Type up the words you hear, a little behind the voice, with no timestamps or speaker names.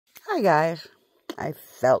Hi guys. I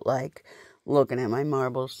felt like looking at my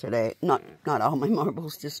marbles today. Not all my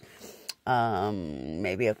marbles, just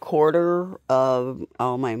maybe a quarter of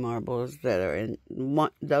all my marbles that are in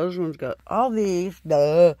those ones go. All these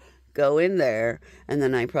go in there, and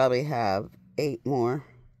then I probably have 8 more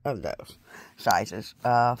of those sizes,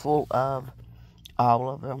 full of all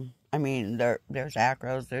of them. I mean, there's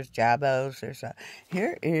acros, there's jabos,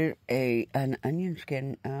 here is an onion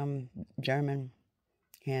skin, German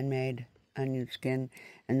handmade onion skin,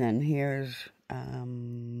 and then here's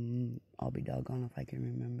I'll be doggone if I can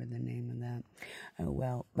remember the name of that. Oh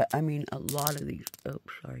well, but I mean a lot of these. Oh,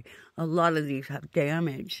 sorry, a lot of these have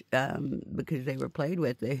damage because they were played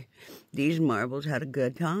with. These marbles had a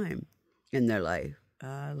good time in their life.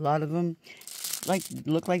 A lot of them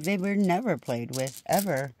look like they were never played with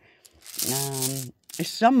ever.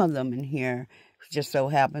 Some of them in here. Just so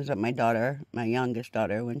happens that my youngest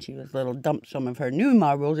daughter, when she was little, dumped some of her new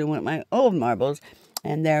marbles in one of my old marbles,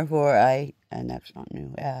 and therefore and that's not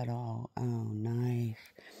new at all. Oh, nice.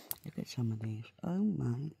 Look at some of these. Oh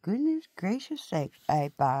my goodness gracious sakes.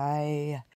 Bye.